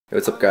Hey,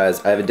 what's up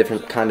guys? I have a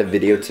different kind of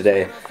video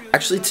today.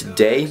 Actually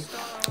today,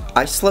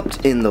 I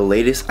slept in the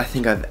latest I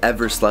think I've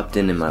ever slept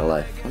in my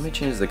life. Let me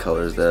change the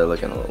colors, they're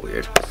looking a little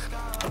weird.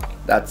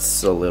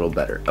 That's a little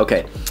better.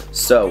 Okay,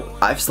 so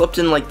I've slept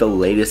in like the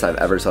latest I've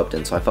ever slept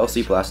in. So I fell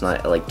asleep last night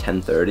at like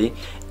 10:30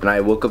 and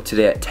I woke up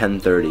today at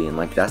 10:30 and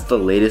like that's the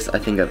latest I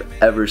think I've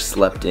ever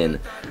slept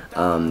in,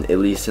 at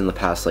least in the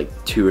past like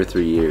 2 or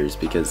 3 years,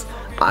 because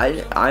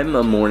I'm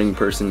a morning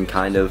person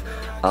kind of.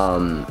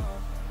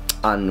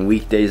 On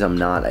weekdays I'm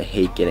not, I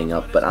hate getting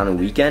up, but on a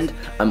weekend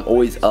I'm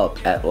always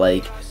up at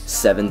like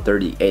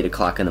 7:30, 8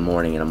 o'clock in the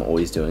morning, and I'm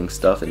always doing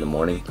stuff in the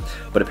morning.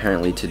 But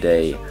apparently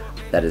today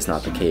that is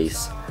not the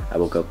case. I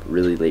woke up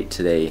really late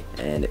today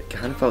and it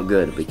kind of felt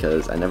good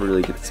because I never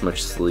really get this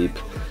much sleep,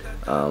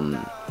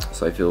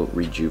 so I feel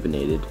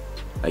rejuvenated,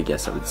 I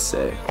guess I would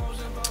say.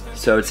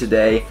 So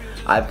today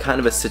I have kind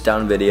of a sit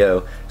down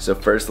video, so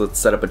first let's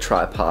set up a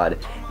tripod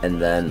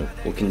and then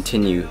we'll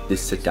continue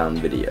this sit down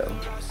video.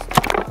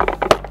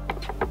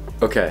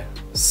 Okay,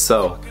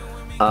 so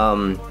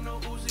I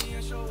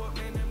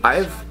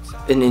have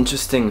an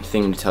interesting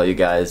thing to tell you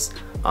guys.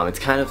 It's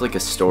kind of like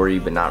a story,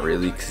 but not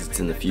really because it's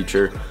in the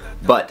future,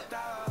 but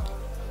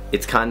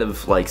it's kind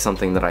of like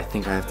something that I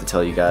think I have to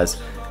tell you guys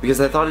because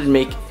I thought it'd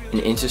make an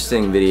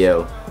interesting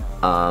video,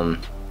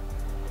 and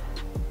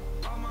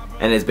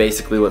it's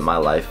basically what my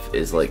life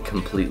is like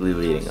completely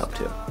leading up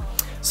to.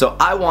 So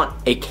I want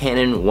a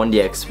Canon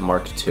 1DX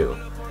Mark II.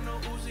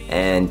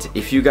 And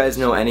if you guys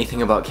know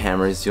anything about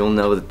cameras, you'll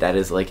know that that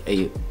is like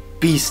a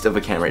beast of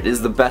a camera. It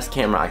is the best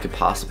camera I could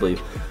possibly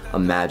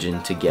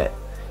imagine to get.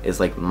 It's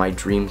like my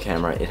dream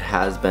camera. It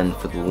has been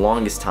for the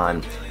longest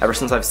time. Ever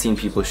since I've seen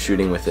people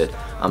shooting with it,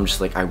 I'm just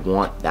like, I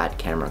want that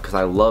camera because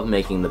I love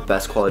making the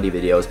best quality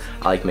videos.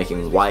 I like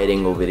making wide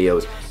angle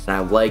videos, and I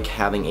like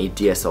having a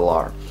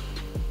DSLR.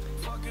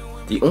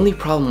 The only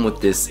problem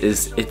with this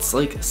is it's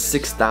like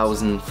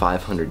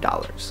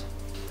 $6,500.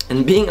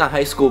 And being a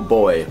high school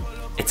boy,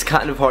 it's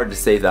kind of hard to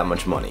save that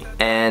much money.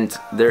 And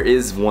there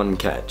is one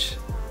catch.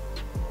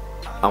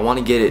 I want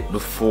to get it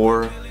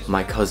before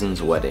my cousin's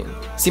wedding.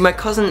 See, my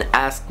cousin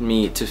asked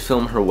me to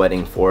film her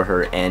wedding for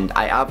her, and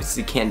I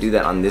obviously can't do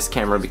that on this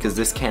camera because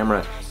this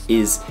camera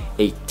is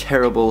a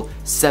terrible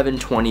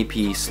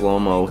 720p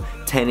slow-mo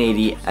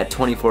 1080 at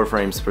 24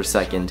 frames per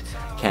second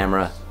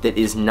camera that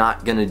is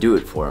not gonna do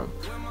it for him.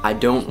 I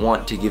don't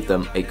want to give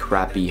them a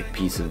crappy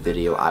piece of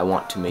video. I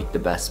want to make the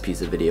best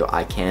piece of video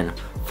I can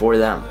for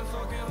them.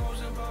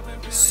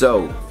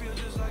 So,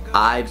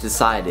 I've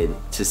decided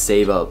to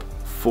save up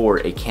for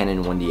a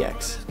Canon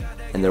 1DX,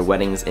 and their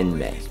wedding's in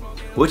May.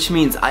 Which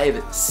means I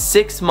have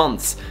 6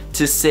 months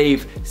to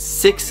save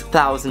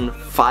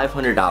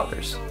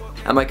 $6,500.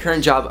 At my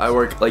current job, I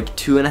work like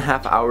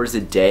 2.5 hours a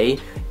day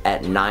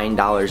at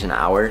 $9 an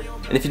hour.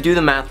 And if you do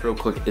the math real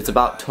quick, it's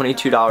about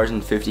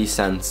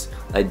 $22.50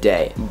 a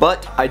day.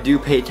 But I do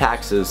pay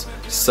taxes,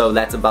 so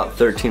that's about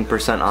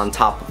 13% on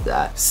top of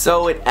that.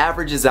 So it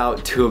averages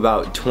out to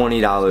about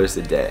 $20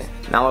 a day.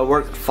 Now I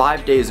work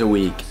 5 days a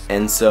week,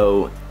 and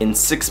so in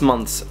 6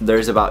 months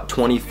there's about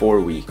 24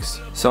 weeks.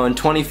 So in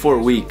 24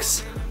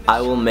 weeks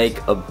I will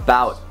make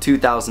about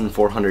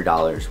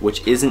 $2,400,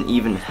 which isn't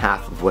even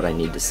half of what I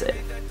need to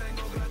save.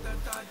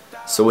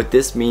 So what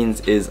this means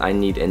is I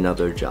need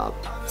another job.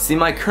 See,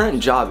 my current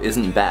job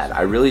isn't bad.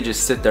 I really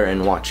just sit there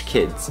and watch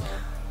kids,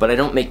 but I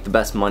don't make the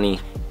best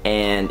money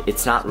and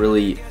it's not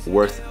really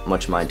worth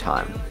much my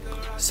time.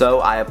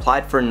 So I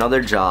applied for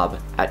another job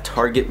at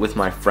Target with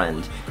my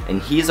friend, and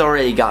he's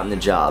already gotten the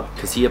job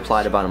because he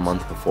applied about a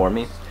month before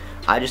me.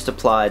 I just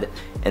applied,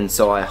 and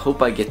so I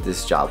hope I get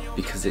this job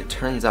because it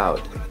turns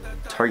out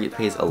Target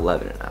pays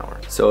 $11 an hour.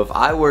 So if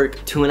I work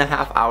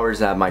 2.5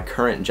 hours at my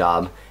current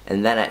job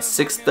and then at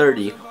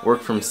 6:30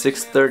 work from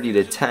 6:30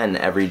 to 10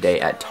 every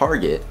day at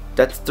Target,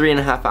 that's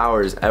 3.5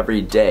 hours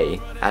every day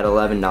at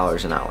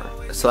 $11 an hour.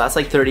 So that's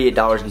like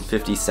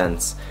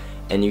 $38.50,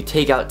 and you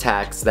take out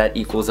tax, that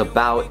equals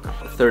about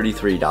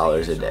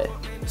 $33 a day.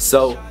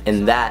 So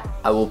in that,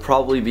 I will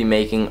probably be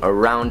making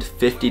around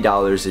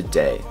 $50 a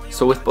day.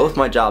 So with both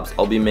my jobs,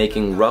 I'll be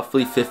making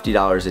roughly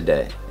 $50 a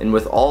day. And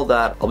with all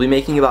that, I'll be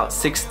making about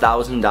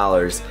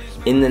 $6,000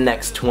 in the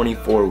next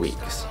 24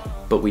 weeks.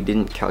 But we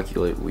didn't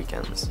calculate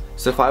weekends.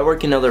 So if I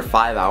work another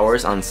 5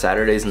 hours on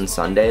Saturdays and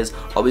Sundays,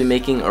 I'll be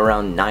making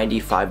around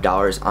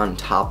 $95 on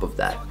top of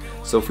that.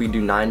 So if we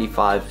do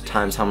 95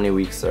 times how many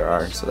weeks there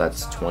are, so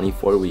that's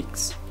 24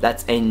 weeks.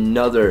 That's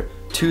another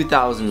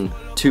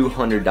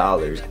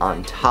 $2,200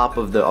 on top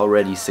of the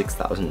already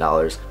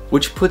 $6,000,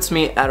 which puts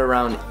me at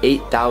around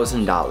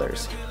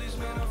 $8,000.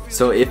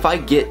 So if I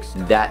get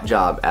that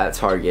job at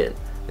Target,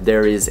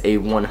 there is a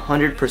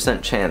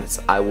 100% chance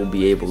I will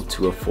be able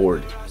to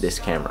afford this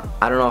camera.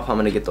 I don't know if I'm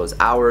gonna get those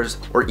hours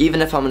or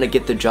even if I'm gonna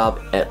get the job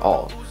at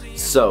all.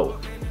 So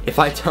if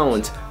I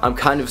don't, I'm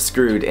kind of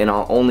screwed and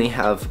I'll only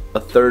have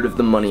 1/3 of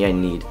the money I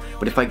need.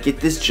 But if I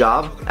get this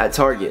job at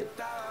Target,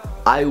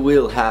 I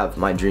will have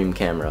my dream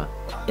camera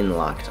in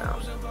lockdown.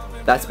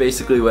 That's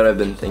basically what I've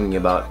been thinking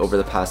about over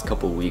the past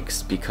couple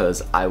weeks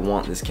because I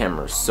want this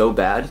camera so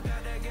bad,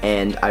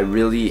 and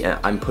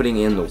I'm putting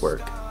in the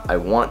work. I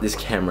want this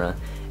camera,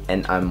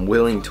 and I'm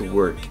willing to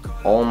work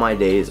all my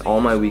days, all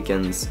my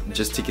weekends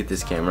just to get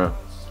this camera.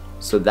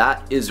 So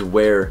that is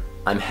where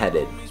I'm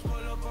headed.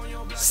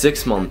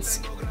 6 months,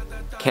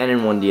 Canon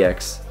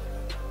 1DX,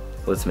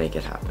 let's make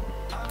it happen.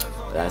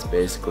 That's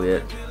basically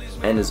it.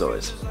 And as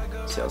always,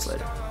 see you guys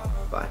later.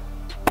 Bye.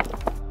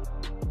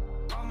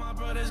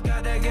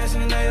 Got that gas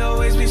and they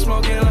always be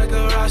smoking like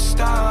a rock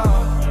star.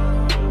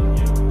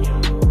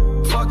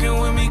 Fucking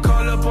with me,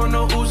 call up on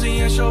the Uzi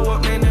and show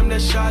up, man, them the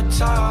shot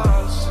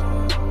toss.